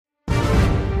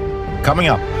Coming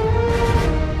up,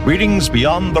 readings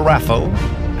beyond the RAFO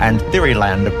and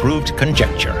Theoryland approved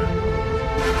conjecture.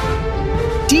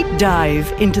 Deep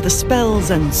dive into the spells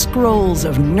and scrolls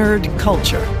of nerd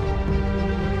culture.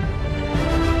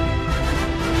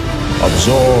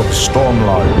 Absorb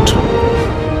Stormlight.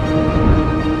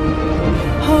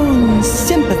 Hone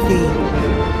sympathy.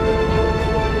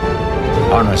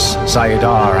 Harness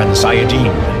Sayadar and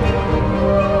Sayadine.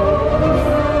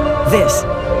 This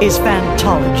is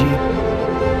Phantology.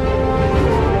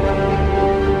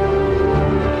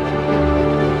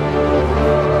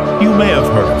 You may have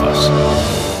heard of us.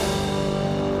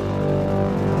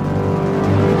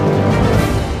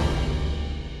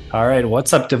 All right,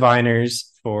 what's up,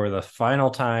 diviners? For the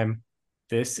final time,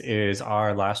 this is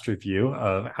our last review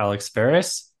of Alex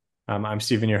Verus. I'm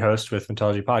Stephen, your host with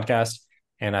Phantology Podcast,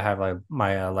 and I have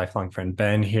my lifelong friend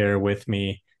Ben here with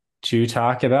me to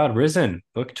talk about Risen,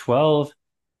 Book 12,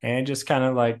 and just kind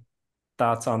of like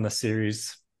thoughts on the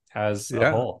series as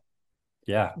a whole.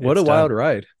 Yeah. What a wild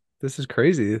ride. This is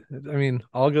crazy. I mean,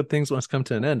 all good things must come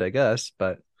to an end, I guess,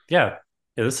 but yeah,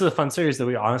 this is a fun series that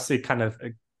we honestly kind of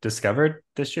discovered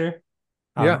this year.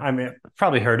 I mean,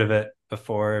 probably heard of it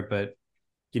before, but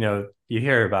you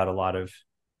hear about a lot of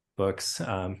books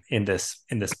in this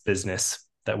business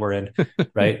that we're in,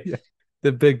 right? Yeah.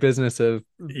 The big business of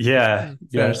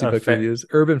fantasy book reviews,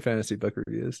 urban fantasy book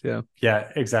reviews.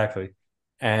 Yeah, exactly.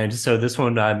 And so this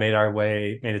one made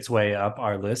its way up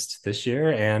our list this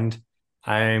year, and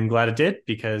I'm glad it did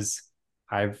because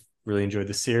I've really enjoyed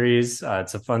the series.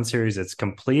 It's a fun series. It's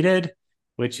completed,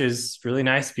 which is really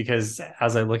nice because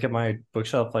as I look at my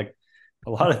bookshelf, like a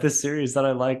lot of this series that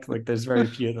I like there's very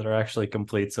few that are actually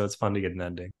complete. So it's fun to get an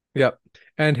ending. Yep.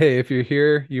 And hey, if you're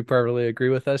here, you probably agree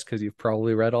with us because you've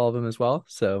probably read all of them as well.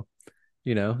 So,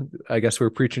 I guess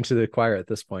we're preaching to the choir at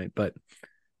this point. But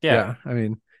yeah, I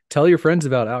mean, tell your friends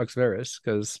about Alex Verus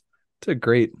because it's a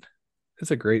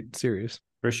great series.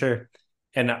 For sure.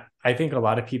 And I think a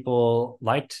lot of people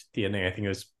liked the ending. I think it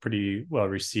was pretty well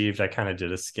received. I kind of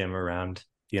did a skim around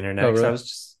the internet because I was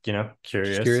just,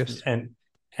 curious. And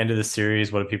end of the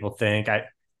series, what do people think?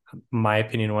 My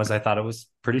opinion was I thought it was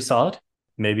pretty solid.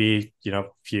 Maybe, a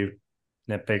few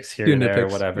nitpicks here and there or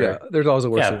whatever. Yeah, there's always a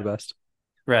worst or the best.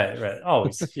 Right.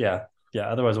 Always. Yeah.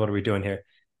 Otherwise, what are we doing here?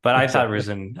 But I thought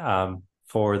Risen,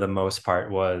 for the most part,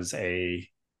 was a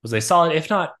solid, if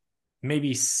not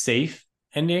maybe safe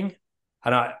ending.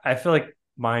 I feel like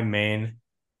my main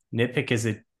nitpick is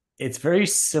it's very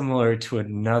similar to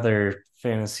another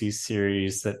fantasy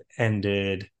series that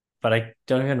ended, but I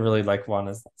don't even really want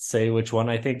to say which one.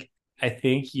 I think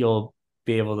you'll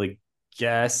be able to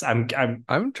guess. I'm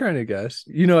trying to guess.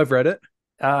 I've read it.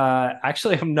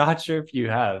 Actually, I'm not sure if you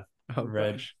have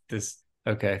read this.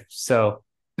 Okay, so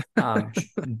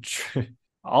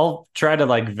I'll try to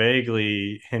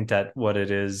vaguely hint at what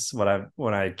it is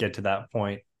when I get to that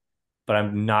point. But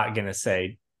I'm not going to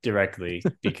say directly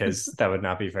because that would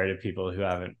not be fair to people who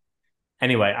haven't.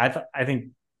 Anyway, I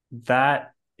think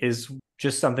that is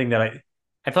just something that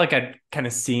I feel like I'd kind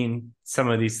of seen some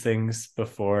of these things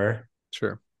before.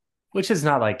 Sure. Which is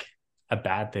not a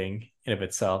bad thing in of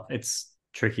itself. It's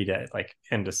tricky to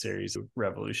end a series a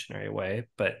revolutionary way,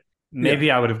 but maybe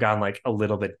I would have gone a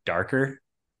little bit darker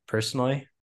personally.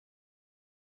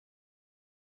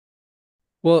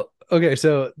 Well, okay,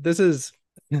 so it's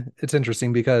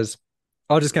interesting because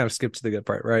I'll just kind of skip to the good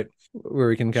part, right? Where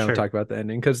we can kind of talk about the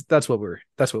ending because that's what we're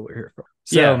here for.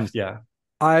 So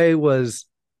I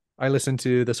listened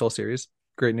to this whole series.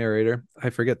 Great narrator. I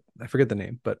forget the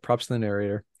name, but props to the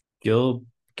narrator. Gilbert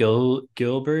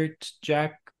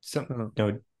Jack.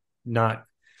 No, not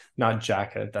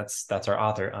Jacka. That's our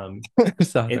author.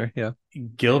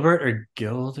 Gilbert or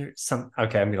Gilder.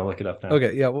 Okay, I'm gonna look it up now.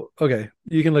 Okay, yeah. Well, okay,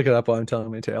 you can look it up while I'm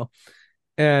telling my tale.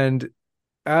 And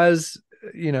as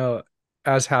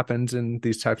happens in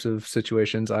these types of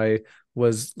situations, I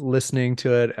was listening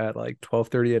to it at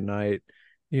 12:30 at night,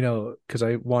 because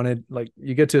I wanted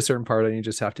you get to a certain part and you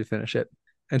just have to finish it.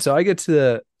 And so I get to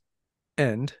the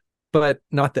end, but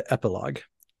not the epilogue.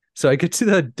 So I get to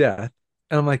the death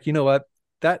and I'm like, you know what?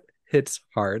 That hits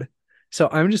hard. So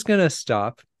I'm just going to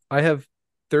stop. I have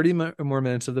 30 more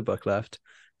minutes of the book left,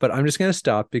 but I'm just going to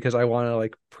stop because I want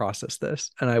to process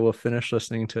this and I will finish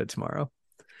listening to it tomorrow.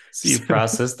 So you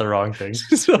processed the wrong thing.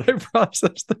 So I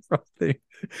processed the wrong thing.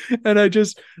 And I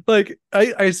just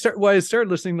I started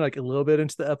listening a little bit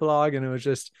into the epilogue and it was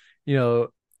just,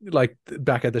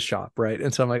 back at the shop. Right.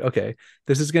 And so I'm like, okay,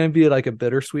 this is going to be a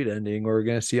bittersweet ending where we're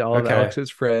going to see all of Alex's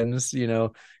friends,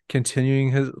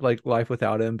 continuing his life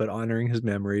without him, but honoring his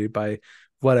memory by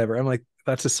whatever. I'm like,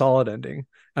 that's a solid ending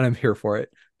and I'm here for it.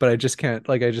 but I just can't,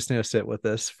 like, I just need to sit with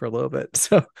this for a little bit.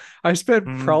 So I spent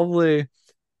Mhm. probably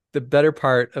the better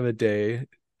part of a day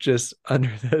just under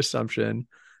the assumption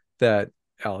that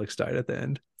Alex died at the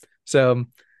end. So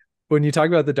when you talk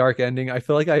about the dark ending, I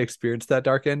feel like I experienced that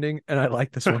dark ending and I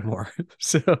like this one more.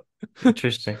 So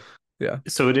Interesting. yeah.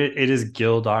 So it is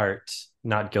Gildart,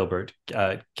 not Gilbert,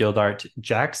 Gildart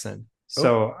Jackson. Oh,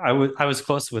 So I was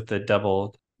close with the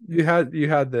double you had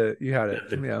it. the,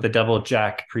 Yeah. the double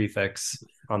Jack prefix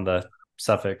on the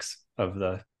suffix of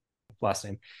the last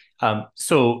name.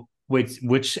 So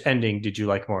which ending did you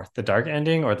like more, the dark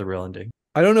ending or the real ending?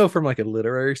 I don't know from like a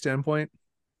literary standpoint,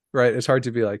 right? It's hard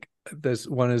to be like this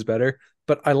one is better,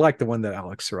 but I like the one that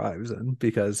Alex survives in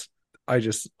because I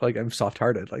just like I'm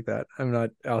soft-hearted like that. I'm not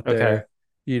out Okay,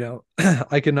 there,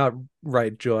 I cannot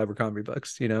write Joe Abercrombie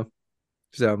books.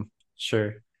 So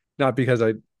sure. not because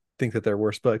I think that they're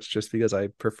worse books, just because I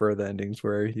prefer the endings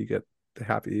where you get the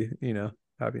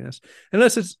happiness.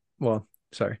 Unless it's well,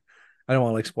 sorry. I don't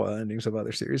want to like spoil endings of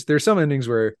other series. There's some endings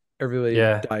where everybody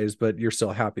Yeah, dies, but you're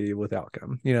still happy with the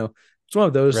outcome. It's one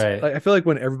of those. right. I feel like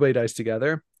when everybody dies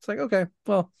together, it's like, okay,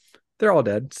 well, they're all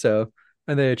dead. So,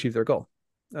 and they achieve their goal.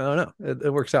 I don't know.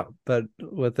 It works out. But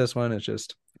with this one, it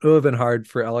would have been hard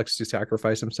for Alex to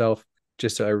sacrifice himself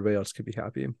just so everybody else could be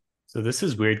happy. So this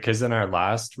is weird because in our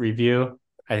last review,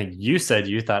 I think you said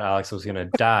you thought Alex was gonna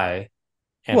die,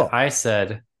 and Well, I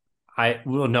said,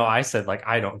 I said like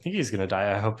I don't think he's gonna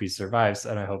die. I hope he survives,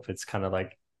 and I hope it's kind of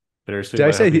like bittersweet, did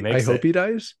I but I hope he say I makes hope it. he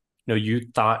dies? No, you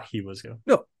thought he was gonna.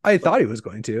 No, I thought he was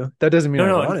going to. That doesn't mean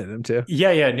No, I no, wanted him to.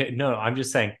 yeah, yeah, no. I'm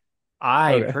just saying,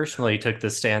 I Okay. personally took the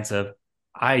stance of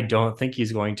I don't think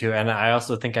he's going to, and I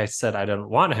also think I said I don't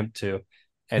want him to,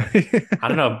 and I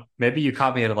don't know, maybe you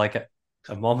caught me at like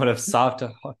a moment of soft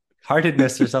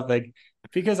heartedness or something,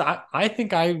 because I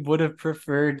think I would have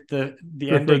preferred the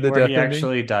Prefer ending the where death he ending.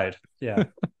 actually died. Yeah,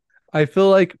 I feel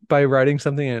like by writing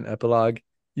something in an epilogue,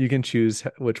 you can choose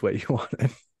which way you want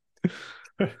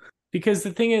it. because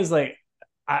the thing is, like,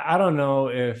 I don't know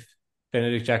if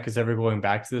Benedict Jack is ever going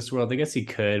back to this world. I guess he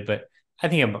could, but I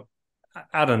think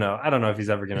I don't know. I don't know if he's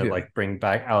ever gonna Yeah. like bring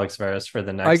back Alex Verus for the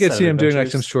I next could set of see him doing like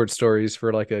some adventures. short stories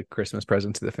for like a Christmas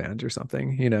present to the fans or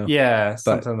something. Yeah,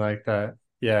 But something like that.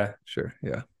 Yeah, sure,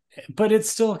 yeah. but it's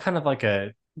still kind of like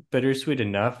a bittersweet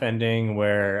enough ending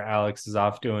where Alex is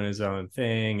off doing his own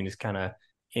thing and he's kind of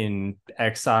in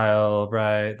exile,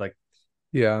 right? Like,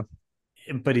 Yeah.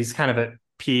 but he's kind of at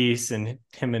peace, and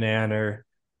him and Anne are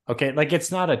okay. Like,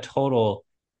 it's not a total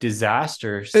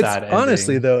disaster, It's sad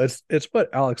honestly ending. though, it's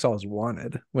what Alex always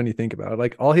wanted when you think about it.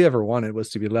 Like all he ever wanted was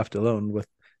to be left alone with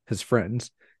his friends.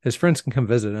 His friends can come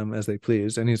visit him as they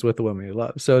please, and he's with the woman he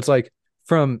loves. So it's like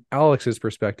from Alex's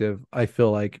perspective, I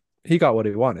feel like he got what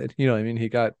he wanted. You know what I mean? He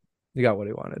got what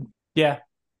he wanted. Yeah,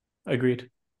 agreed.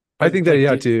 I But think that he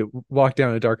like, had to walk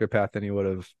down a darker path than he would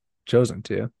have chosen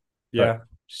to. But yeah,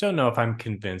 just don't know if I'm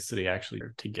convinced that he actually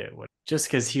to get what, just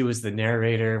because he was the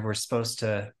narrator, we're supposed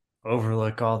to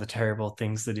overlook all the terrible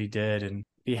things that he did and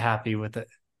be happy with it.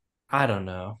 I don't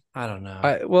know. I don't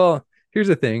know. well, here's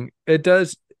the thing. It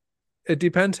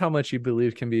depends how much you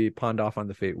believe can be pawned off on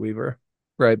the Fate Weaver,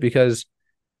 right? Because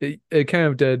it kind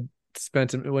of did spend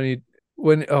some when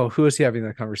who was he having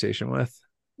that conversation with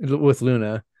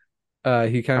Luna?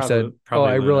 He kind of said, "Oh, Probably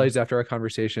I Luna. realized after our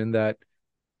conversation that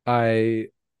I,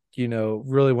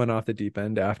 really went off the deep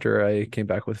end after I came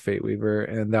back with Fate Weaver,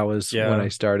 and that was when I Yeah.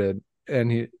 started."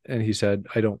 And he said,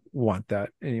 "I don't want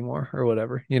that anymore," or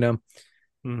whatever.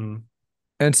 Hmm.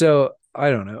 And so I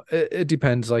don't know. It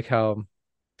depends, like how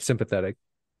sympathetic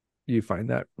you find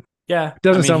that. Yeah. It I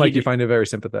doesn't mean, sound like you find it very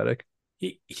sympathetic.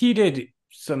 he did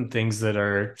some things that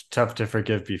are tough to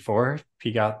forgive before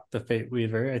he got the Fate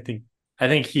Weaver. I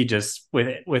think he just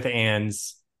with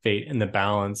Anne's fate in the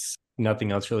balance,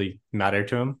 nothing else really mattered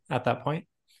to him at that point.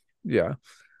 Yeah.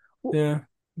 Yeah.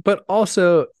 But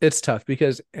also it's tough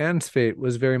because Anne's fate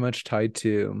was very much tied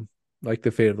to like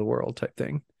the fate of the world type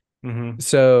thing. Hmm.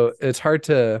 So it's hard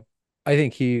to I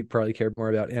think he probably cared more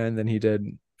about Anne than he did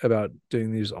about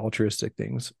doing these altruistic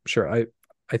things. Sure,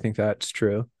 I think that's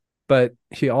true. But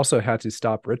he also had to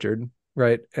stop Richard,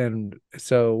 right? And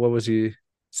so what was he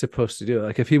supposed to do?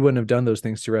 Like if he wouldn't have done those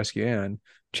things to rescue Anne,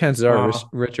 chances are Oh,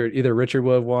 Richard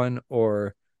would have won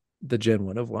or the Jinn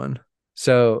would have won.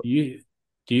 So you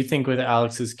do you think with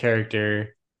Alex's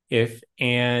character, if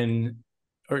Anne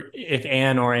if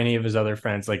Anne or any of his other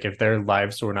friends, like if their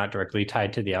lives were not directly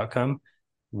tied to the outcome,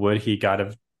 would he got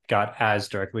as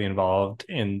directly involved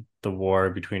in the war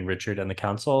between Richard and the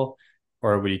council,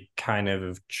 or would he kind of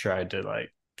have tried to like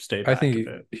stay I back a think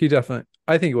bit?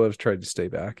 I think he would have tried to stay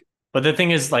back. But the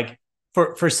thing is, like,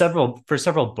 for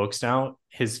several books now,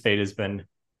 his fate has been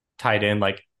tied in.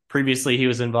 Like previously he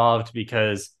was involved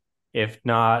because if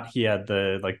not, he had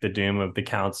the doom of the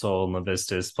council and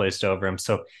Levistus placed over him.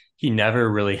 So he never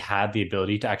really had the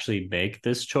ability to actually make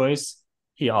this choice.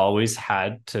 He always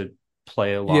had to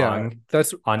play Yeah, along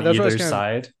that's on what I was either kind of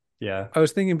side. Yeah. I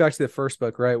was thinking back to the first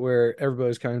book, right, where everybody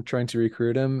was kind of trying to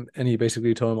recruit him, and he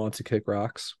basically told him all to kick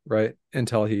rocks, right,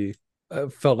 until he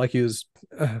felt like he was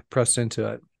pressed into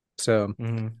it. So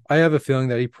I have a feeling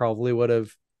that he probably would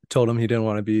have told him he didn't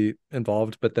want to be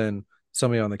involved, but then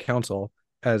somebody on the council,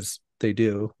 as they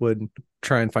do, would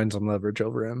try and find some leverage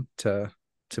over him to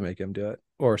make him do it,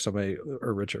 or somebody,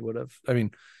 or Richard would have. I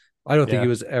mean, I don't think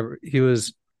Yeah. he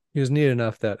was neat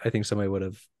enough that I think somebody would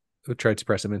have tried to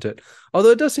press him into it.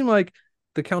 Although it does seem like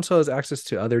the council has access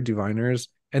to other diviners,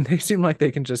 and they seem like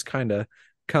they can just kind of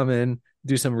come in,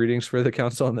 do some readings for the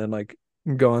council, and then like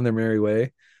go on their merry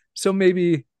way. So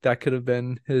maybe that could have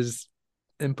been his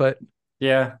input.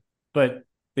 Yeah. But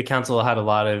the council had a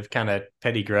lot of kind of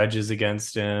petty grudges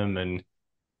against him, and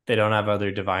they don't have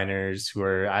other diviners who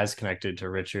are as connected to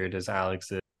Richard as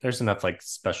Alex is. There's enough like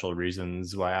special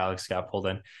reasons why Alex got pulled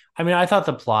in. I mean, I thought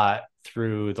the plot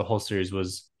through the whole series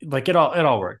was like it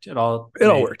all worked. It all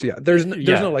worked. Yeah. There's no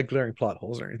yeah, like glaring plot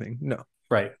holes or anything. No.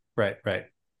 right.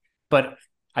 But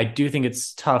I do think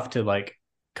it's tough to like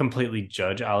completely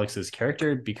judge Alex's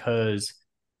character because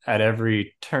at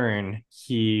every turn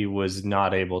he was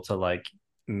not able to like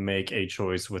make a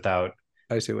choice without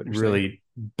I see what you're saying. really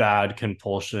bad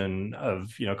compulsion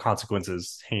of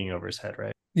consequences hanging over his head,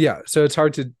 right? Yeah. So it's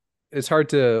hard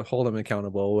to hold him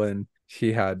accountable when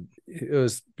it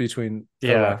was between a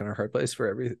rock Yeah, and a hard place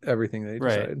for everything they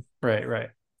decided. right.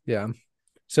 Yeah.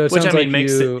 So it Which I sounds mean like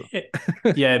makes you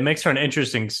yeah, it makes for an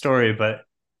interesting story, but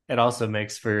it also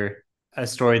makes for a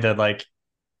story that like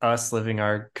us living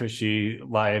our cushy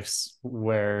lives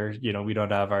where we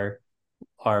don't have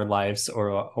our lives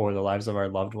or the lives of our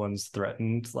loved ones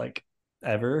threatened like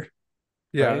ever,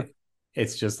 yeah. right?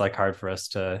 It's just like hard for us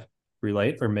to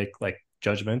relate or make like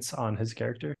judgments on his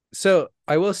character. So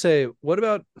I will say, what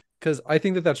about, because I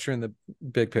think that that's true in the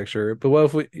big picture, but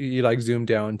what if you like zoom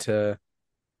down to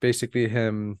basically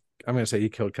him? I'm going to say he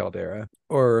killed Caldera,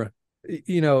 or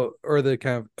or the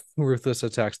kind of ruthless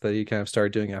attacks that he kind of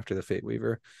started doing after the Fate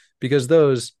Weaver, because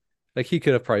those, like, he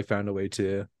could have probably found a way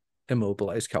to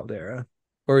immobilize Caldera,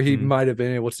 or he might have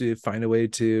been able to find a way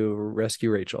to rescue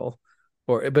Rachel,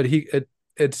 but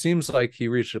it seems like he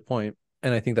reached a point,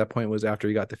 and I think that point was after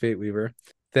he got the Fate Weaver,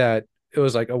 that it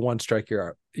was like a one strike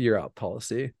you're out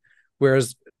policy.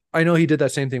 Whereas I know he did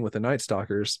that same thing with the Night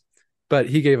Stalkers, but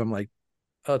he gave them like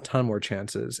a ton more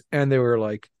chances, and they were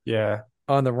like Yeah.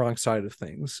 on the wrong side of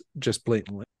things, just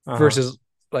blatantly. Uh-huh. Versus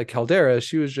like Caldera,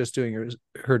 she was just doing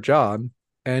her job,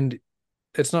 and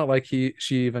it's not like she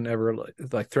even ever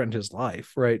like threatened his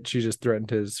life, right? She just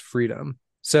threatened his freedom.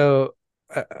 So,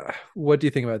 what do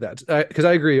you think about that? Because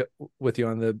I agree with you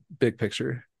on the big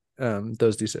picture,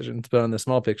 those decisions, but on the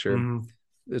small picture,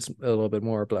 it's a little bit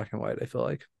more black and white, I feel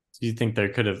like. Do you think there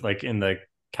could have like in the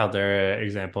Caldera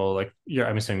example, like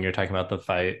I'm assuming you're talking about the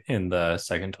fight in the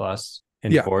second to last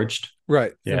in Yeah, Forged?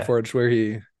 right. In Yeah. Forge, where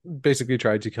he basically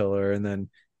tried to kill her, and then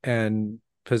and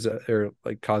possess, or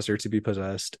like caused her to be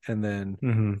possessed, and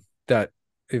then that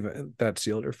even that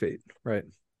sealed her fate, right?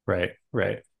 Right.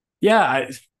 Yeah,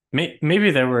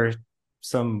 maybe there were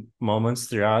some moments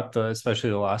throughout especially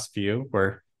the last few,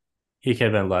 where he could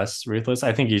have been less ruthless.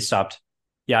 I think he stopped.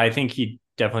 Yeah, I think he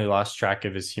definitely lost track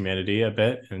of his humanity a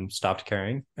bit and stopped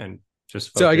caring and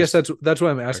just So I guess focused. that's what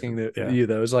I'm asking Yeah. you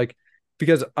though, is like,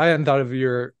 because I hadn't thought of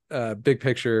your big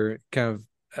picture kind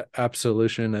of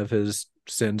absolution of his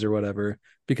sins or whatever,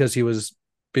 because he was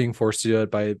being forced to do it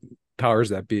by powers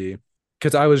that be.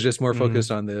 Because I was just more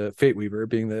focused on the Fate Weaver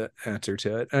being the answer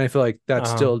to it, and I feel like that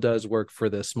Uh-huh. still does work for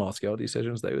the small scale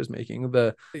decisions that he was making.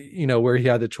 Where he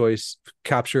had the choice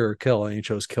capture or kill, and he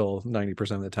chose kill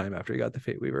 90% of the time after he got the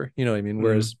Fate Weaver. You know what I mean?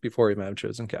 Whereas before he might have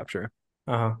chosen capture.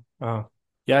 Uh-huh. Uh-huh.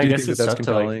 Yeah, I Do you guess think that it's that's tough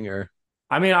to like. compelling, or?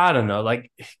 I mean, I don't know.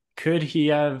 Like, could he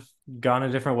have gone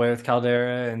a different way with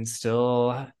Caldera and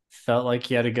still felt like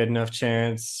he had a good enough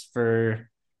chance for,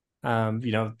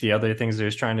 the other things he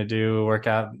was trying to do work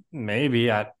out?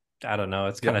 Maybe. I don't know.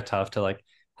 It's kind Yeah. of tough to like,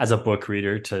 as a book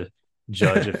reader, to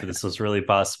judge if this was really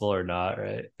possible or not,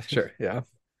 right? Sure. Yeah.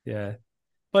 Yeah.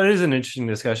 But it is an interesting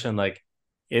discussion. Like,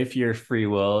 if your free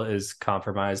will is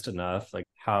compromised enough, like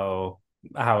how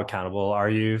accountable are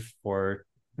you for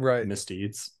Right.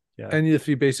 misdeeds? Yeah. And if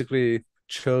he basically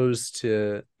chose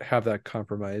to have that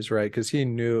compromise, right? Because he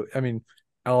knew, I mean,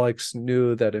 Alex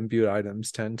knew that imbued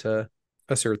items tend to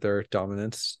assert their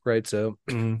dominance, right? So,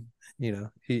 Mm,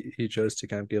 he chose to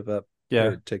kind of give up yeah.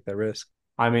 or take that risk.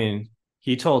 I mean,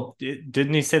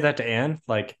 didn't he say that to Anne?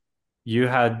 Like, you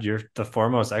had the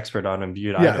foremost expert on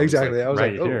imbued Yeah, items, like exactly. I was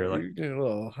like, right oh, here. Like, you're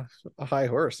getting a high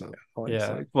horse now. It's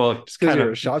yeah. like Well, just because kind you're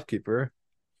of, a shopkeeper.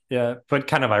 yeah, but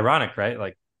kind of ironic, right?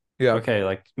 Like, Yeah. okay,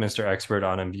 like Mr. Expert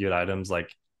on imbued items, like,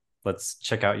 let's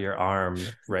check out your arm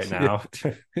right Yeah.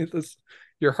 now.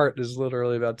 Your heart is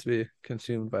literally about to be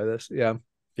consumed by this. Yeah.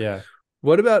 Yeah.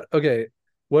 What about okay?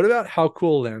 What about how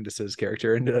cool Landis's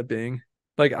character ended up being?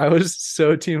 Like I was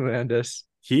so team Landis.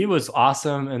 He was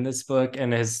awesome in this book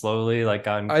and has slowly like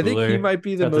gotten I think he cooler might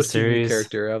be the throughout the most unique series.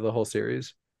 character of the whole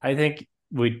series. I think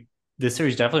this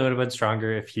series definitely would have been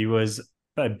stronger if he was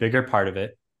a bigger part of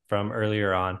it from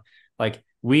earlier on. Like,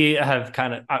 we have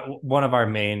kind of one of our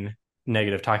main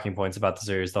negative talking points about the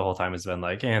series the whole time has been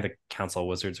like, the council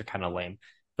wizards are kind of lame.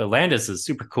 But Landis is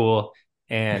super cool,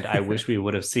 and I wish we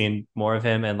would have seen more of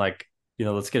him. And like,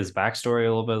 let's get his backstory a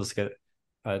little bit. Let's get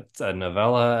a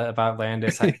novella about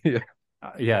Landis. Yeah.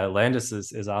 Yeah, Landis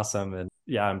is awesome, and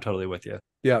yeah, I'm totally with you.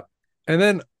 Yeah. And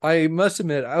then I must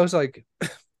admit, I was like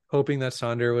hoping that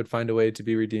Sonder would find a way to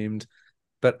be redeemed,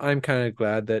 but I'm kind of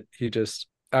glad that he just,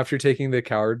 after taking the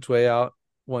coward's way out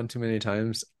one too many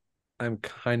times, I'm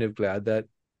kind of glad that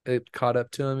it caught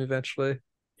up to him eventually.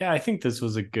 Yeah, I think this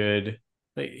was a good.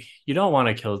 Like, you don't want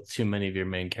to kill too many of your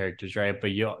main characters, right?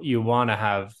 But you want to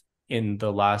have in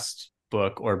the last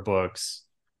book or books,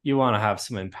 you want to have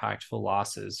some impactful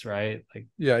losses, right? Like,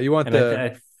 Yeah, you want and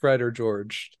the Fred or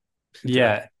George death.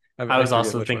 yeah, I I was forget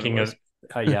also which one it thinking of,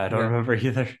 was. yeah, I don't Yeah. remember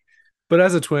either. But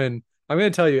as a twin, I'm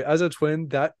gonna tell you, as a twin,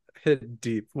 that hit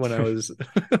deep when I was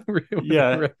when I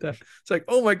Yeah, read that. It's like,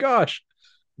 oh my gosh.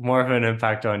 more of an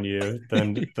impact on you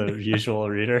than the usual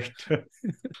reader.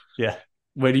 Yeah.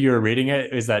 When you were reading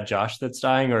it, is that Josh that's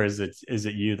dying, or is it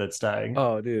you that's dying?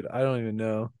 Oh, dude, I don't even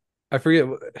know. I forget.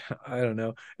 I don't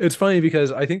know. It's funny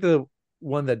because I think the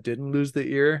one that didn't lose the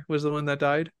ear was the one that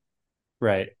died.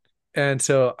 Right. And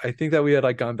so I think that we had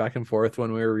like gone back and forth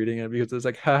when we were reading it because it was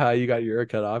like, haha, you got your ear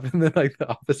cut off. And then like the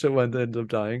opposite one ends up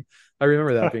dying. I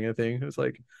remember that being a thing. It was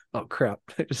like, oh crap.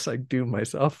 I just like doomed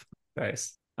myself.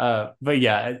 Nice. But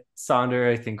yeah,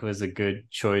 Sonder, I think, was a good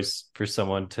choice for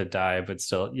someone to die, but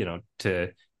still, to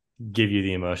give you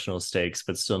the emotional stakes,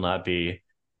 but still not be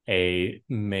a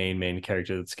main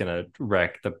character that's gonna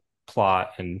wreck the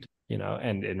plot and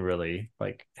and really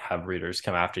like have readers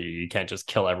come after you. You can't just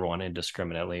kill everyone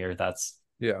indiscriminately, or that's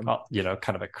Yeah.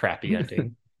 kind of a crappy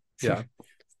ending. Yeah. So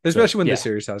Especially when yeah, the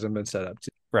series hasn't been set up to.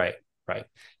 right.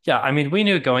 Yeah, I mean, we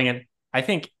knew going in. I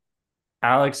think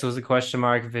Alex was a question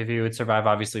mark if he would survive.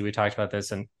 Obviously, we talked about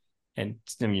this, and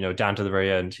down to the very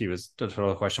end, he was a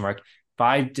total question mark. But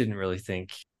I didn't really think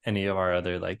any of our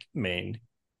other like main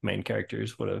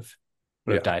characters would have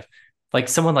Yeah. died. Like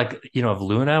someone like if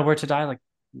Luna were to die, like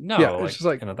Yeah. no, It's like just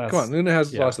like, come that's on, Luna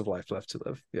has yeah lots of life left to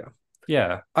live. Yeah.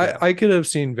 yeah I, yeah I could have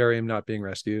seen Varium not being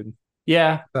rescued.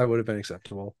 yeah. That would have been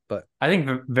acceptable. But I think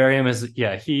Varium is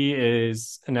he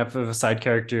is enough of a side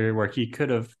character where he could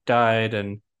have died,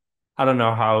 and I don't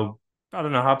know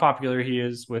how popular he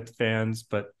is with fans,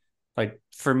 but like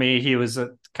for me, he was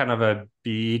a kind of a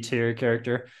B tier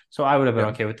character, so I would have been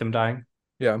yeah. okay with him dying.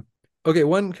 Yeah. Okay,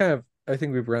 I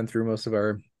think we've run through most of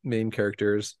our main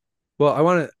characters.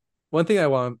 Well, one thing I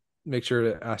want to make sure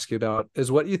to ask you about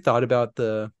is what you thought about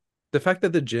the fact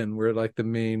that the Jinn were like the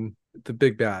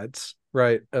big bads,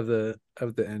 right, of the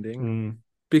ending. Yeah,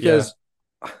 Because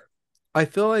I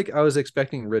feel like I was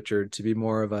expecting Richard to be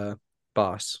more of a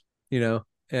boss,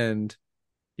 and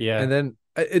yeah, then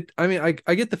I mean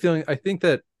I get the feeling I think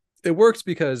that it works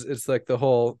because it's like the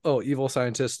whole evil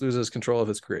scientist loses control of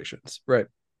his creations, right?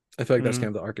 I feel like that's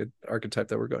kind of the archetype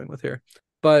that we're going with here.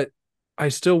 But I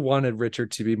still wanted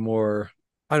Richard to be more,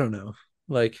 I don't know,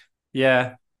 like,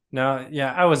 yeah. No,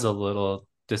 yeah, I was a little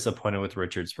disappointed with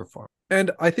Richard's performance.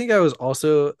 and I think I was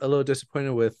also a little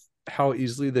disappointed with how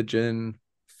easily the Jinn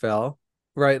fell,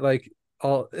 right? Like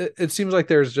it seems like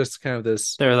there's just kind of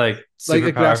this They're like like super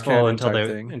a glass powerful cannon until type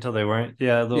they thing. weren't.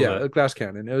 Yeah, a little Yeah, bit. a glass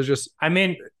cannon. It was just I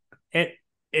mean,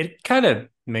 it kind of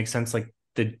makes sense. Like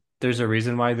there's a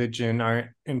reason why the Jinn aren't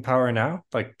in power now.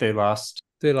 Like they lost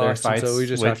they their lost, and so we fights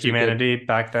just with have to get humanity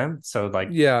back then. So like,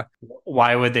 yeah.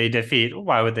 why would they defeat?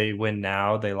 Why would they win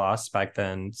now? They lost back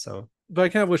then. So But I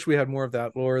kind of wish we had more of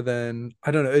that lore than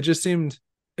I don't know. It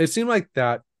seemed like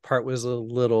that part was a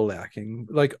little lacking.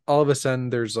 Like all of a sudden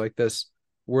there's like this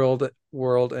world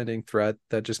ending threat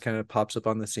that just kind of pops up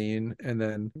on the scene and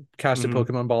then cast a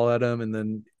Pokemon ball at them and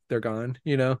then they're gone.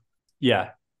 yeah,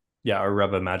 yeah, or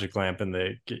rub a magic lamp and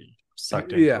they get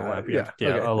sucked into the Yeah, lamp. Yeah, yeah.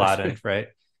 yeah, Okay. Aladdin, right?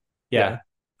 Yeah. Yeah,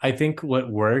 I think what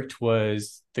worked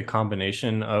was the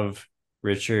combination of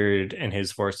Richard and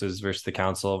his forces versus the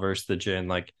council versus the Jinn.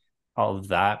 Like all of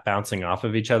that bouncing off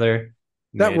of each other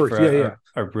That made worked. for Yeah, yeah.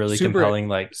 a really Super, compelling,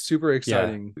 like, super yeah,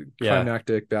 exciting yeah.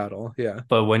 climactic battle. Yeah.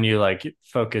 But when you like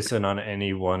focus in on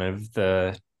any one of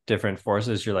the different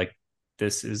forces, you're like,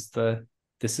 this is the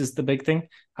big thing.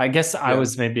 I guess I Yeah.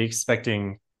 was maybe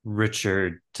expecting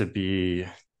Richard to be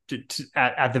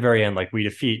at the very end, like, we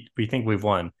think we've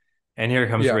won, and here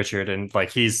comes Yeah. Richard, and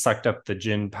like he's sucked up the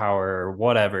Jinn power or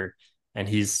whatever, and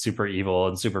he's super evil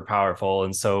and super powerful,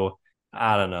 and so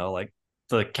I don't know, like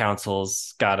the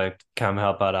council's got to come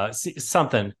help out,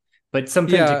 something, but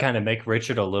something to Yeah. kind of make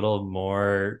Richard a little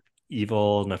more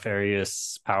evil,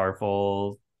 nefarious,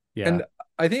 powerful. Yeah. And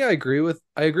I agree with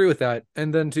that.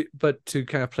 And then to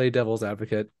kind of play devil's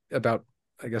advocate about,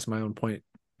 I guess, my own point,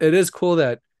 it is cool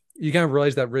that you kind of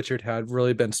realize that Richard had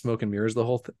really been smoke and mirrors the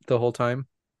whole time,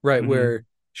 right? Mm-hmm. Where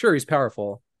sure he's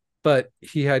powerful, but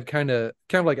he had kind of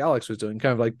like Alex was doing,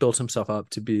 kind of like built himself up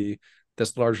to be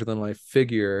this larger than life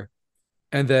figure.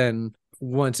 And then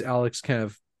once Alex kind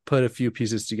of put a few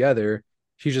pieces together,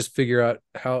 he just figured out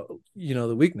how,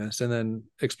 the weakness and then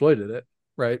exploited it,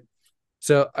 right?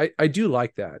 So I do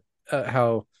like that,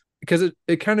 how, because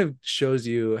it kind of shows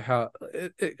you how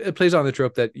it plays on the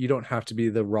trope that you don't have to be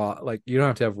the raw, like you don't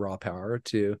have to have raw power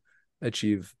to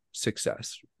achieve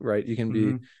success, right? You can be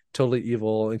Mm-hmm. totally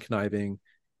evil and conniving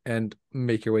and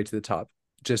make your way to the top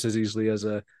just as easily as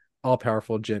a all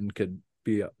powerful Jinn could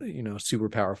be, super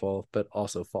powerful, but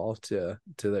also fall to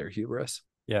their hubris.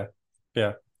 Yeah.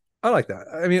 Yeah. I like that.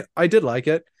 I mean, I did like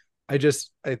it.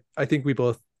 I think we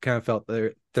both kind of felt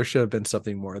there should have been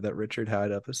something more that Richard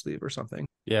had up his sleeve or something.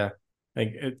 Yeah.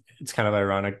 Like it's kind of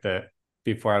ironic that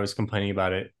before I was complaining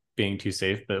about it being too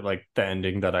safe, but like the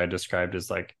ending that I described is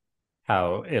like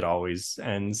how it always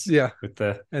ends Yeah. with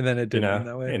the, And then it didn't end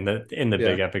that way. in the Yeah.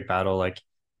 big epic battle, like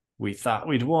we thought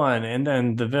we'd won, and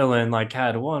then the villain like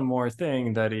had one more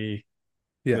thing that he,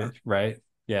 Yeah. right?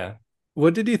 Yeah.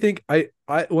 What did you think? I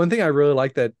one thing I really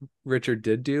liked that Richard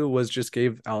did do was just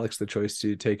gave Alex the choice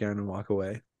to take on and walk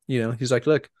away. He's like,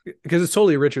 look, because it's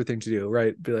totally a Richard thing to do,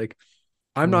 right? Be like,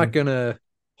 I'm not Mhm. gonna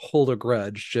hold a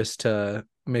grudge just to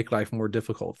make life more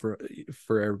difficult for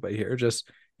everybody here. Just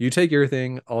you take your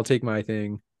thing, I'll take my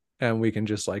thing, and we can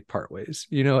just like part ways.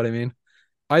 You know what I mean?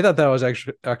 I thought that was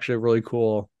actually a really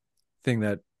cool thing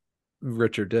that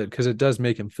Richard did, because it does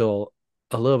make him feel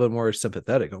a little bit more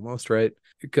sympathetic almost, right?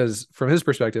 Because from his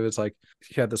perspective, it's like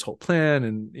he had this whole plan,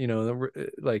 and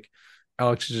like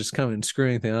Alex is just coming and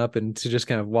screwing things up, and to just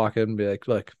kind of walk in and be like,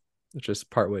 look, let's just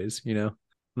part ways. Mhm.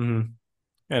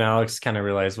 And Alex kind of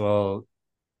realized, well,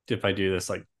 if I do this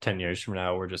like 10 years from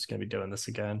now, we're just going to be doing this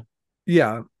again.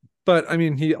 Yeah, but I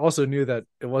mean, he also knew that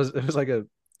it was like a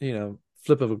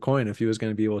flip of a coin if he was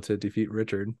going to be able to defeat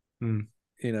Richard. Mm.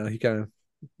 He kind of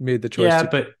made the choice Yeah, to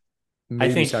but I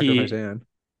maybe think sacrifice Anne.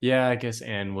 yeah, I guess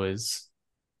Anne was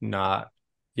not,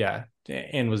 yeah,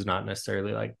 Anne was not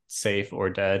necessarily like safe or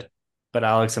dead, but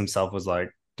Alex himself was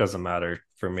like, doesn't matter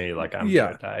for me. Like, I'm going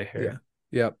Yeah, to die yeah, here.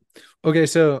 yeah. Okay,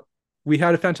 so we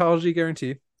had a Fantology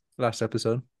guarantee last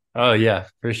episode. Oh, yeah,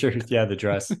 for sure. Yeah, the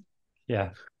dress.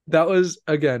 Yeah. That was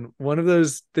again one of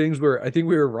those things where I think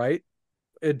we were right.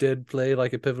 It did play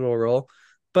like a pivotal role,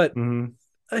 but Mm-hmm.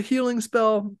 a healing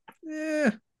spell,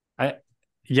 eh. I,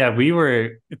 yeah, we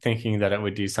were thinking that it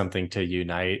would do something to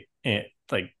unite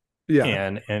like Yeah.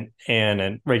 Anne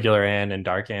and regular Anne and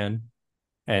Dark Anne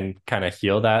and kind of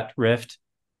heal that rift.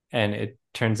 And it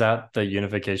turns out the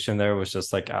unification there was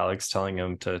just like Alex telling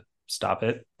him to stop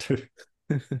it.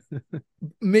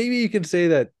 Maybe you could say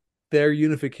that their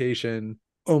unification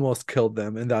almost killed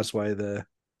them, and that's why the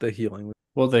healing.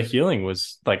 Well, the healing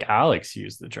was like Alex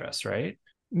used the dress, right?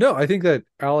 No, I think that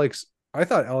I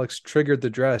thought Alex triggered the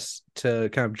dress to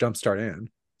kind of jumpstart Anne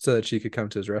so that she could come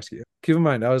to his rescue. Keep in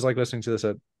mind, I was like listening to this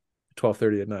at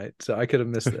 12:30 at night, so I could have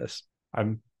missed this.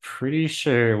 I'm pretty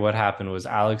sure what happened was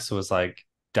Alex was like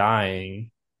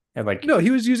dying and like, No,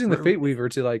 he was using the Fate Weaver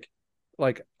to like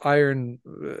iron,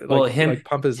 well, like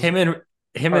pump his him and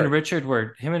heart. Richard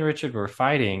were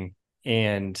fighting,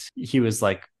 and he was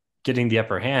like getting the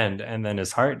upper hand, and then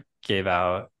his heart gave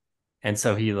out, and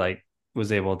so he like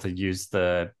was able to use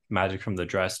the magic from the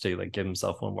dress to like give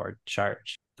himself one more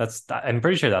charge. I'm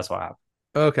pretty sure that's what happened.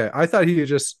 Okay, I thought he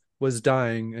just was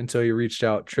dying until he reached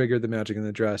out, triggered the magic in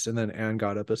the dress, and then Anne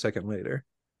got up a second later.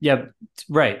 Yeah,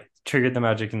 right. Triggered the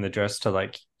magic in the dress to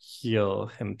like heal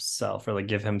himself or like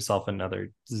give himself another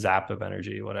zap of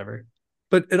energy, whatever.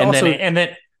 But it And also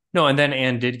then no, and then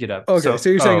Anne did get up. okay. So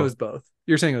you're saying it Oh, was both.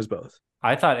 You're saying it was both.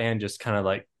 I thought Anne just kind of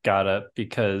like got up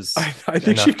because I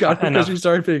think she got it because enough. she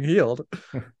started being healed.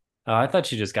 I thought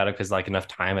she just got up because like enough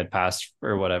time had passed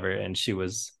or whatever, and she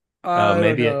was. I don't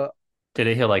Maybe it know. did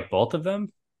it heal like both of them?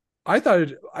 I thought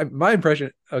my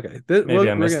impression. Okay, Maybe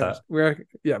I missed that.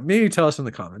 yeah. Maybe tell us in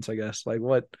the comments. I guess like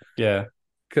what, Yeah.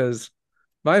 because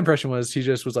my impression was he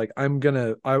just was like,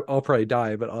 I'll probably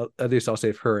die, but at least I'll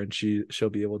save her and she'll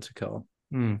be able to kill.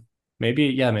 Hmm. Maybe,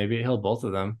 yeah, maybe it healed both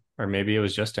of them, or maybe it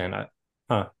was just Anne.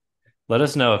 Huh. Let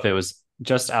us know if it was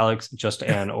just Alex, just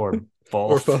Anne, or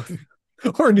Or both. both,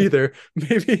 or neither.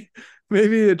 Maybe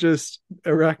it just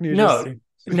Arachne No,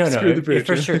 just no, screwed the no.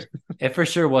 bridge. It for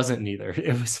sure wasn't neither.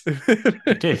 It was.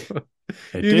 It did.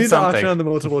 It You did need the something. option on the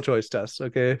multiple choice test,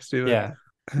 okay, Steven? Yeah.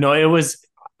 No, it was.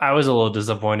 I was a little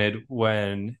disappointed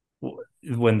when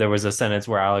there was a sentence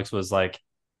where Alex was like,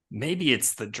 maybe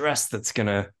it's the dress that's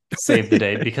gonna save the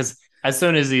day, because as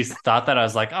soon as he thought that, I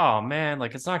was like, oh man,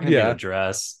 like it's not gonna be the Yeah.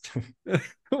 dress.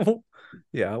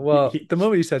 Yeah. Well, he, the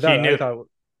moment you said he that, knew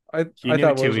he I knew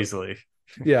thought too was easily.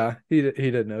 yeah, he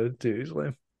didn't know too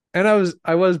easily. And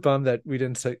I was bummed that we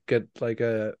didn't get like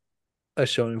a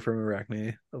showing from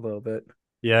Arachne a little bit.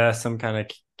 Yeah, some kind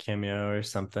of cameo or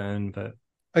something, but it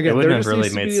Again, wouldn't have really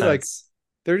made sense.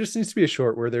 there just needs to be a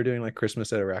short where they're doing like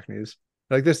Christmas at Arachne's.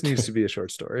 Like this needs to be a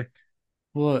short story.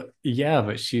 Well, yeah,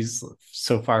 but she's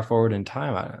so far forward in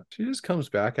time on She just comes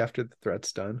back after the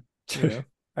threat's done, you it. know.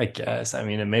 I guess. I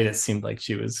mean, it made it seem like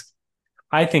she was.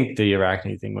 I think the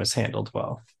Arachne thing was handled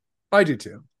well. I do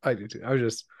too. I do too. I was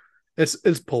just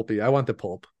it's pulpy. I want the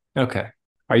pulp. Okay.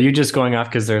 Are you just going off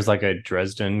because there's like a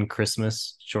Dresden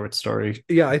Christmas short story?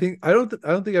 Yeah, I don't think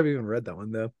I've even read that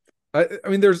one though. I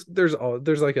mean there's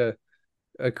like a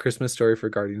Christmas story for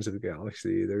Guardians of the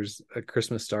Galaxy. There's a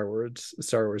Christmas Star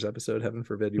Wars episode. Heaven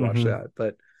forbid you watch that,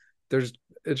 but there's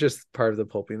it's just part of the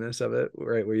pulpiness of it,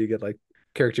 right? Where you get like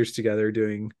characters together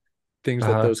doing things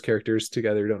that those characters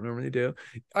together don't normally do.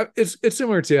 It's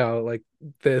similar to how like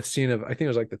the scene of I think it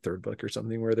was like the third book or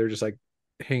something where they're just like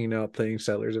hanging out playing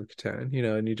Settlers of Catan, you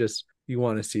know, and you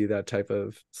want to see that type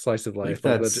of slice of life,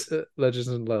 like Legends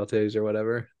and Loyalties or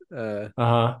whatever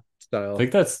I style.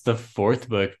 think that's the fourth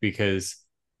book because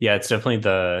yeah, it's definitely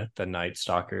the Night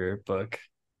Stalker book.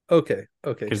 Okay,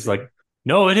 Because so, like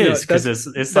no, it is because it's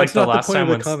like that's the not the last point time of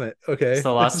the when comment. it's Okay,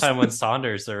 the last time when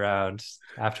Saunders around.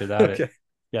 After that, okay,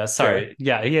 yeah, fair. sorry,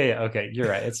 yeah. Okay, you're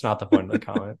right. It's not the point of the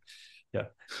comment. Yeah,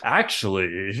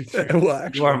 actually, Well,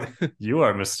 actually, you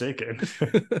are mistaken.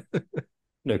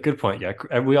 No, good point.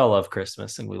 Yeah, we all love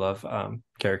Christmas and we love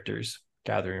characters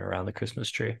gathering around the Christmas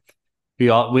tree. We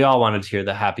all wanted to hear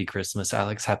the Happy Christmas,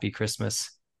 Alex, Happy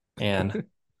Christmas, and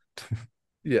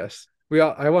yes,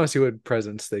 I want to see what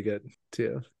presents they get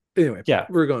too. Anyway, yeah,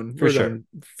 for we're sure. going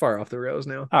far off the rails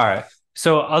now. All right.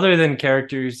 So other than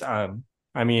characters, I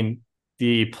mean,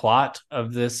 the plot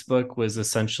of this book was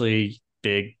essentially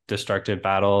big destructive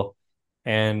battle,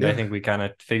 and I Yeah, think we kind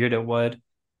of figured it would.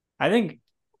 I think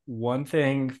one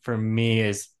thing for me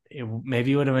is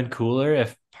maybe it would have been cooler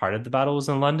if part of the battle was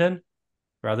in London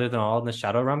rather than all in the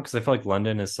Shadow Realm, because I feel like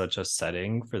London is such a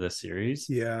setting for the series.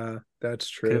 yeah, that's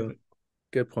Could true. have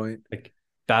Good point. like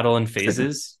battle in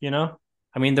phases, you know?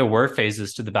 I mean, there were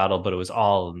phases to the battle, but it was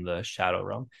all in the Shadow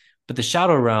Realm. But the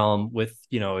Shadow Realm, with,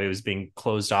 it was being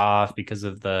closed off because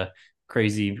of the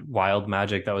crazy wild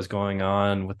magic that was going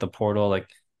on with the portal. Like,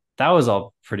 that was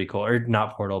all pretty cool. Or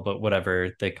not portal, but whatever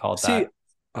they called See,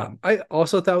 that. I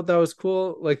also thought that was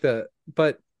cool, like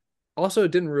but also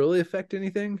it didn't really affect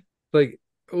anything. Like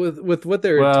with what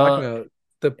they were talking Well, about,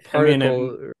 the I mean,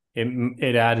 particle.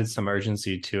 it added some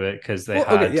urgency to it because they Well,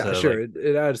 okay, had yeah, to sure, like,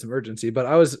 it added some urgency, but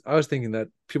I was thinking that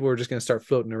people were just gonna start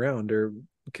floating around or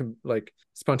like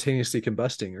spontaneously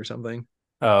combusting or something.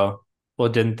 oh, well,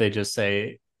 didn't they just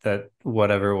say that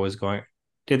whatever was going?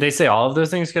 Did they say all of those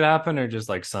things could happen, or just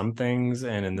like some things?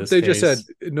 And in this They just said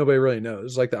case, nobody really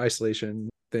knows, like the isolation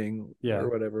thing yeah. or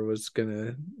whatever was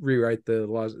gonna rewrite the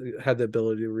laws, had the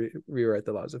ability to rewrite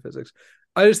the laws of physics.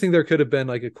 I just think there could have been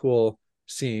like a cool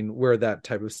scene where that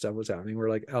type of stuff was happening, where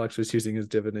like Alex was using his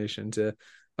divination to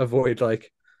avoid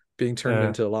like being turned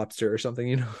into a lobster or something,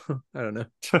 you know. I don't know.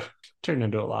 Turned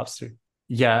into a lobster.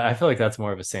 Yeah, I feel like that's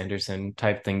more of a Sanderson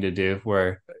type thing to do,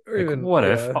 where Or like, even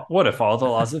yeah, what if all the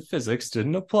laws of physics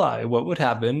didn't apply? What would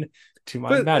happen to my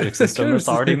but magic system that's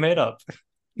already made up?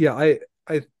 yeah, I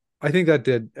I think that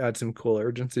did add some cool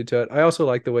urgency to it. I also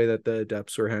like the way that the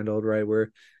depths were handled, right?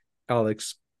 Where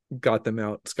Alex got them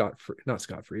out scot free, not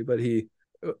scot free, but he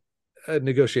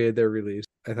negotiated their release.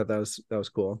 I thought that was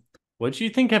cool. What do you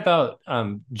think about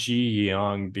Ji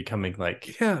Young becoming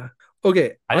like? Yeah.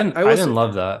 Okay. I didn't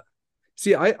love that.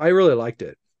 See, I really liked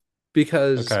it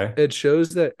because Okay. it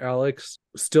shows that Alex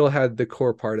still had the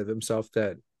core part of himself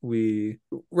that we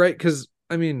right. Because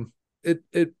I mean, it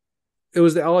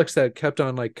was the Alex that kept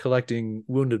on like collecting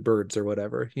wounded birds or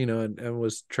whatever, you know, and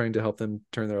was trying to help them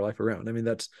turn their life around. I mean,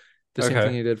 the same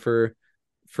thing he did for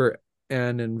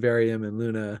Anne and Varium and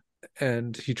Luna,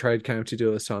 and he tried kind of to do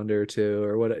it with Sonder too,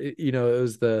 or what, it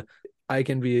was I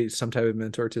can be some type of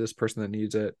mentor to this person that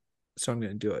needs it, so I'm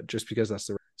going to do it just because that's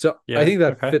the so I think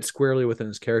that fits squarely within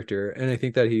his character, and I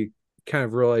think that he kind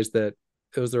of realized that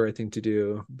it was the right thing to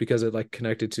do because it like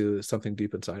connected to something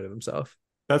deep inside of himself.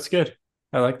 That's good.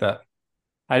 I like that.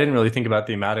 I didn't really think about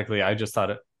thematically. I just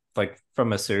thought it, like,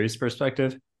 from a series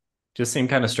perspective, just seemed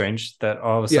kind of strange that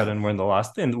all of a sudden we're in the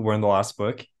last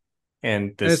book,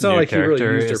 and this it's not new like he really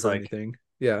character used her is for like anything.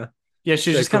 Yeah, she's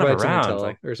like, just kind of provide some around, intel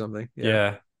like, or something.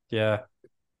 yeah,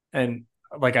 and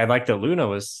like I like that Luna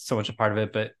was so much a part of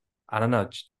it, but I don't know.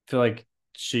 I feel like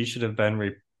she should have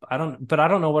been. I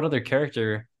don't know what other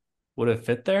character would have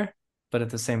fit there. But at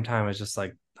the same time, it's just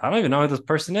like, I don't even know who this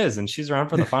person is, and she's around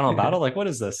for the final battle. Like, what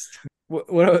is this?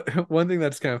 One thing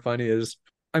that's kind of funny is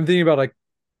I'm thinking about, like,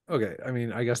 okay, I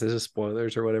mean, I guess this is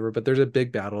spoilers or whatever, but there's a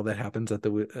big battle that happens at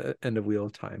the end of Wheel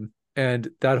of Time, and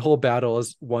that whole battle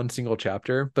is one single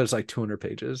chapter, but it's like 200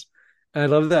 pages, and I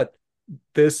love that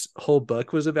this whole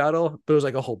book was a battle, but it was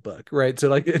like a whole book, right? So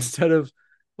like, instead of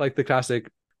like the classic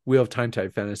Wheel of Time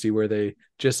type fantasy where they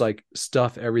just like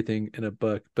stuff everything in a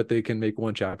book, but they can make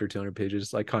one chapter 200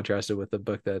 pages, like contrasted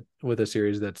with a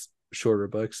series that's shorter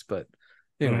books. But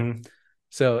anyway,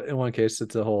 so in one case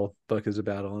it's a whole book is a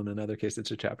battle, in another case it's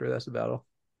a chapter that's a battle.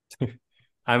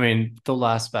 I mean, the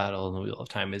last battle in the Wheel of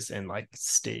Time is in like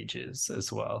stages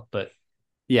as well, but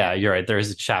yeah, you're right. There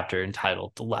is a chapter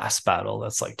entitled "The Last Battle"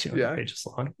 that's like 200 pages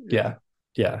long. Yeah.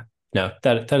 No,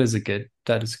 that is a good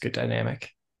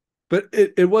dynamic. But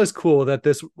it was cool that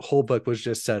this whole book was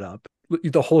just set up.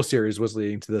 The whole series was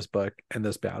leading to this book and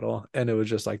this battle, and it was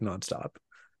just like nonstop.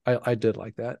 I did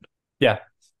like that. Yeah,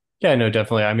 no,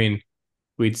 definitely. I mean,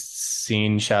 we'd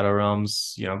seen Shadow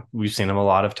Realms. We've seen them a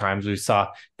lot of times. There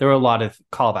were a lot of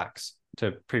callbacks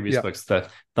to previous books. The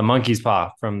Monkey's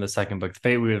Paw from the second book. The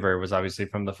Fate Weaver was obviously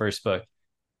from the first book.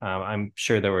 I'm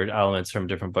sure there were elements from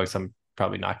different books. I'm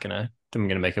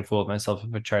gonna make a fool of myself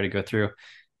if I try to go through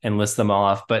and list them all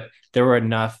off, but there were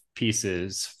enough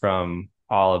pieces from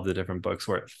all of the different books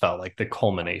where it felt like the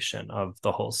culmination of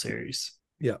the whole series.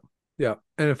 Yeah.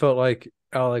 And it felt like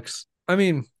Alex, I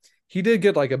mean, he did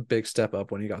get like a big step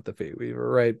up when he got the Fate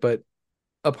Weaver, right? But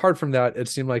apart from that, it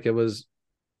seemed like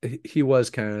he was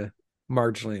kind of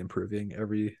marginally improving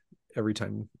every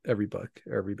time, every book,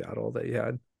 every battle that he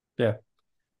had. Yeah.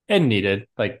 And he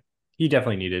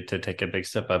definitely needed to take a big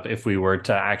step up if we were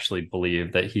to actually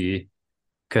believe that he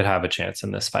could have a chance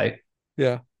in this fight.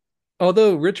 Yeah.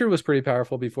 Although Richard was pretty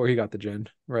powerful before he got the Djinn,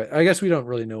 right? I guess we don't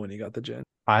really know when he got the Djinn.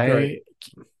 I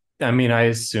mean, I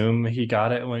assume he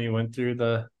got it when he went through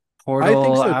the portal.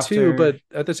 I think so too, but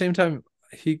at the same time,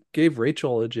 he gave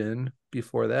Rachel a Djinn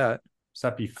before that. Was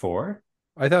that before?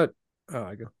 I thought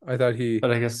he.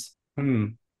 But I guess,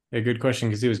 a good question,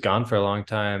 because he was gone for a long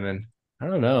time, and I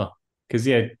don't know, because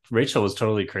Rachel was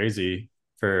totally crazy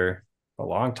for a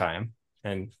long time,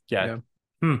 and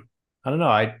I don't know.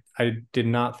 I did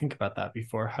not think about that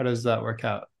before. How does that work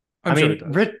out? I'm sure it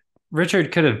does.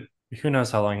 Richard could have, who knows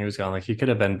how long he was gone. Like, he could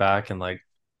have been back and like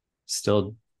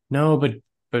still no,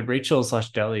 but Rachel /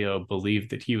 Delio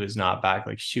believed that he was not back.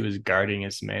 Like, she was guarding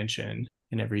his mansion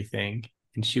and everything,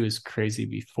 and she was crazy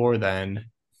before then.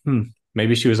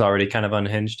 Maybe she was already kind of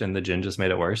unhinged, and the Djinn just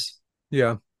made it worse.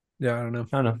 Yeah, I don't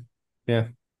know. Yeah,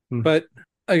 but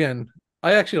again,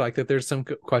 I actually like that there's some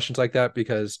questions like that,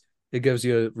 because it gives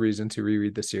you a reason to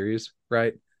reread the series,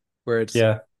 right? Where it's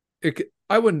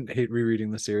I wouldn't hate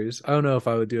rereading the series. I don't know if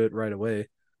I would do it right away,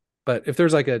 but if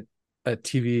there's like a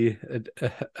TV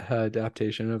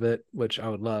adaptation of it, which I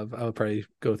would love, I would probably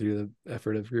go through the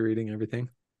effort of rereading everything.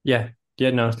 Yeah,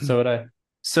 no, so would I.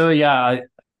 So yeah,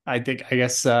 I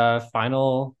guess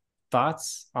final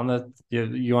thoughts on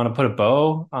you want to put a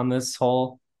bow on this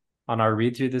whole, on our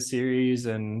read through the series,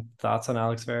 and thoughts on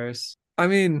Alex Verus? I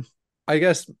mean, I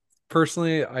guess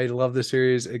personally, I love the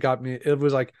series. It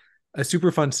was like a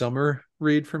super fun summer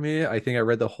read for me. I think I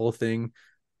read the whole thing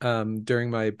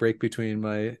during my break between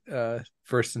my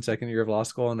first and second year of law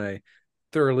school, and I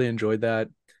thoroughly enjoyed that.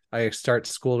 I start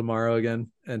school tomorrow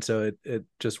again, and so it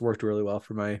just worked really well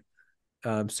for my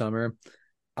summer.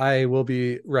 I will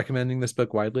be recommending this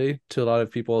book widely to a lot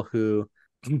of people who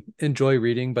enjoy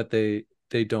reading, but they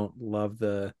don't love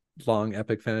the long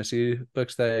epic fantasy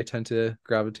books that I tend to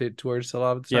gravitate towards a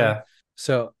lot of the time. Yeah.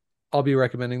 So I'll be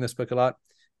recommending this book a lot.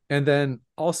 And then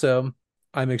also,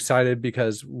 I'm excited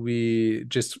because we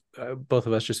just both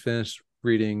of us just finished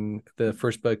reading the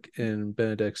first book in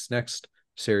Benedict's next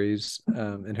series,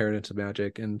 Inheritance of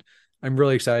Magic, and I'm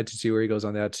really excited to see where he goes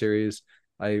on that series.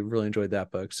 I really enjoyed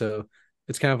that book. So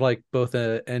it's kind of like both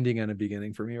a ending and a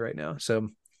beginning for me right now. So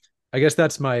I guess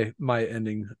that's my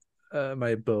ending,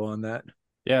 my bow on that.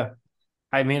 Yeah.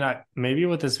 I mean, maybe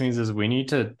what this means is we need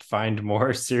to find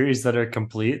more series that are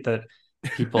complete that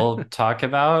people talk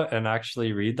about and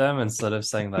actually read them instead of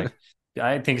saying like,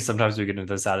 I think sometimes we get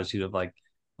into this attitude of like,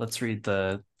 let's read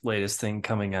the latest thing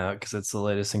coming out because it's the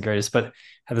latest and greatest. But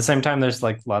at the same time, there's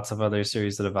like lots of other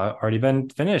series that have already been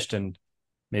finished, and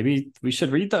maybe we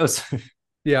should read those.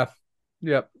 Yeah.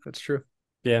 Yep. That's true.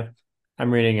 Yeah.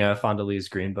 I'm reading Fonda Lee's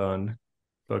Greenbone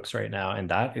books right now, and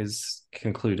that is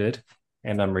concluded.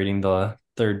 And I'm reading the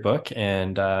third book,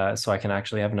 and so I can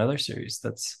actually have another series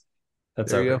that's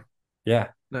There you over. go. Yeah.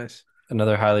 Nice.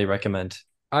 Another highly recommend.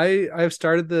 I've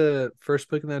started the first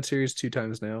book in that series 2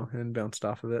 times now and bounced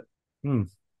off of it.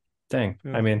 Dang.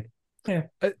 Yeah. I mean, yeah,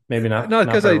 I, maybe not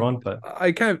because for everyone, but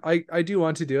I do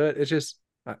want to do it. It's just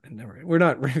we're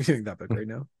not reviewing that book right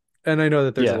now, and I know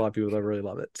that there's a Yeah. lot of people that really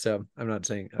love it. So I'm not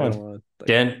saying I Well, don't want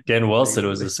to. Dan Wilson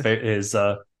was his second Best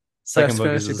book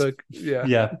fantasy is book. Yeah.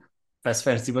 yeah, best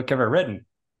fantasy book ever written.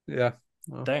 Yeah.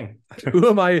 Well, Dang. who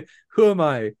am I? Who am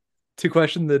I to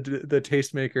question the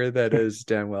tastemaker that is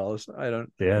Dan Wells? I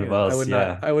don't. Dan I Wells, would yeah.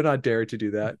 not. I would not dare to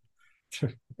do that.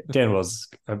 Dan Wells,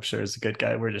 I'm sure, is a good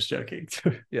guy. We're just joking.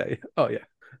 Yeah. Oh yeah.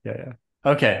 Yeah.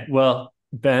 Okay. Well,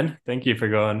 Ben, thank you for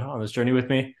going on this journey with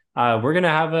me. We're gonna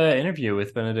have an interview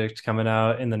with Benedict coming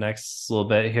out in the next little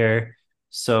bit here,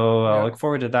 so Yeah. look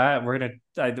forward to that. We're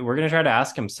gonna try to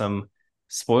ask him some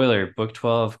spoiler book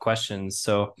 12 questions.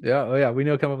 So Yeah. Oh yeah. We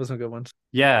know come up with some good ones.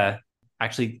 yeah,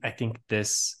 actually, I think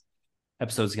this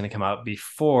episode is gonna come out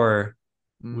before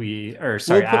after we post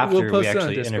it on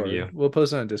actually Discord. interview. We'll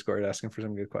post it on Discord asking for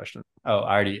some good questions. Oh,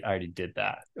 I already did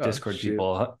that. Oh, Discord shoot.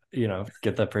 people,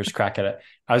 get the first crack at it.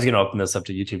 I was going to open this up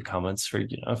to YouTube comments for,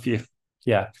 if you,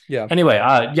 yeah. Yeah. Anyway,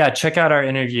 check out our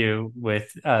interview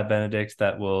with Benedict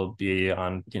that will be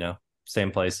on,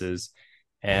 same places.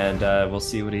 And we'll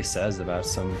see what he says about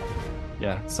some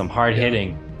hard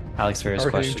hitting Alex Verus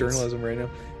questions. Journalism right now.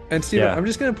 And Steven, I'm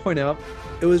just going to point out,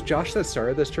 it was Josh that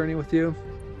started this journey with you,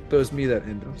 but it was me that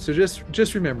ended. So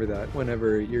just remember that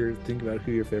whenever you're thinking about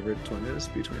who your favorite twin is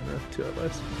between the two of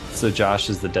us. So Josh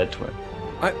is the dead twin.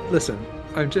 Listen,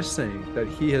 I'm just saying that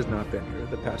he has not been here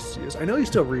the past 2 years. I know he's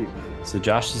still reading. So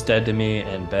Josh is dead to me,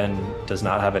 and Ben does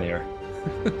not have an ear.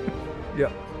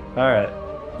 Yeah. All right.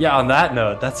 Yeah, on that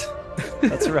note, that's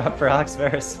a wrap for Alex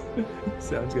Verus.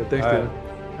 Sounds good. Thanks, All dude.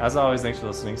 right. As always, thanks for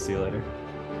listening. See you later.